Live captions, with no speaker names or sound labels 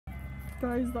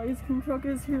Guys, the ice cream truck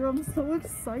is here. I'm so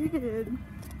excited.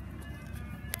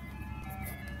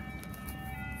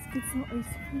 Let's get some ice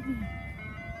cream.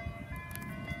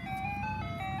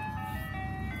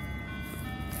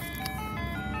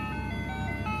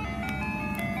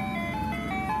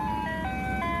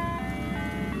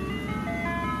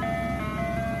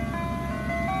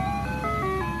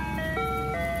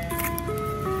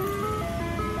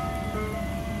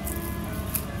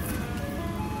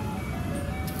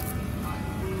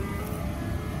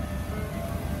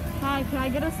 Hi, can I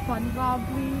get a SpongeBob,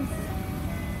 please?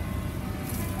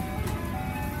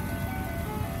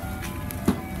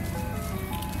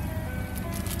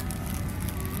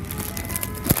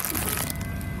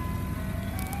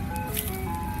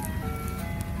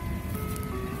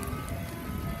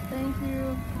 Thank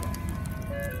you.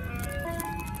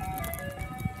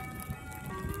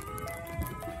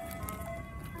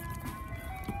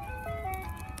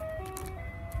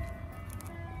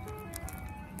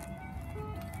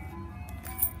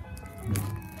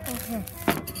 Okay.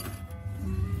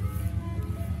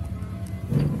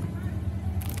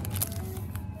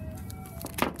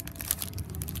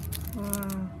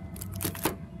 Wow.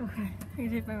 Okay, I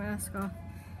can take my mask off.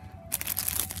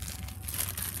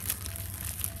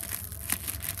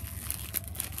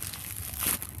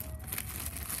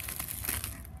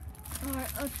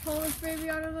 Alright, let's pull this baby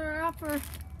out of the wrapper.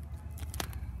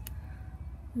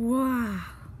 Wow.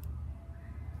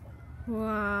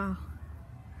 Wow.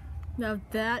 Now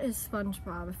that is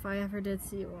SpongeBob, if I ever did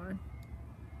see one.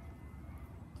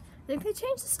 I think they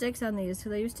changed the sticks on these,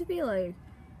 because they used to be like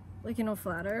you know,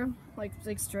 flatter, like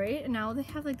straight, and now they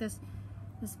have like this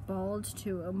bulge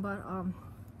to them. But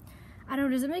I don't know,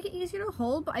 does it make it easier to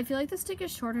hold? But I feel like the stick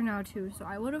is shorter now too, so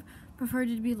I would have preferred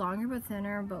it to be longer but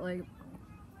thinner, but like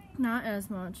not as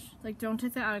much. Like, don't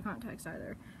take that out of context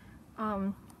either.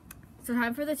 So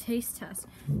time for the taste test.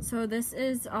 So this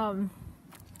is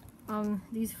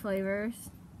these flavors.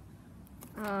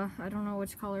 I don't know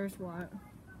which color is what.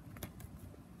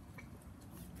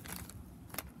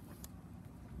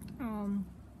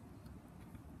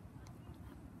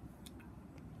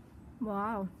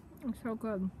 Wow, it's so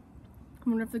good. I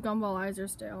wonder if the gumball eyes are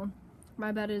stale.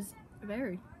 My bet is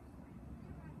very.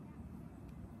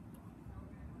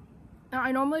 Now,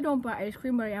 I normally don't buy ice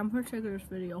cream, but I am for the sake of this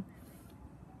video.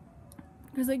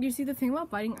 Because, like, you see, the thing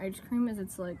about biting ice cream is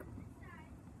it's like,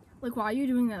 why are you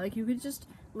doing that? Like, you could just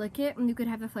lick it and you could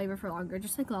have the flavor for longer,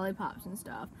 just like lollipops and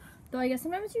stuff. Though I guess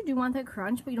sometimes you do want that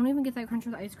crunch, but you don't even get that crunch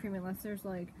with ice cream unless there's,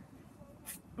 like,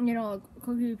 you know, like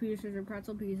cookie pieces or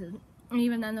pretzel pieces. And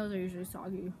even then, those are usually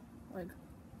soggy. Like,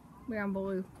 we're on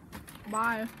blue.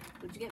 Bye. What'd you get?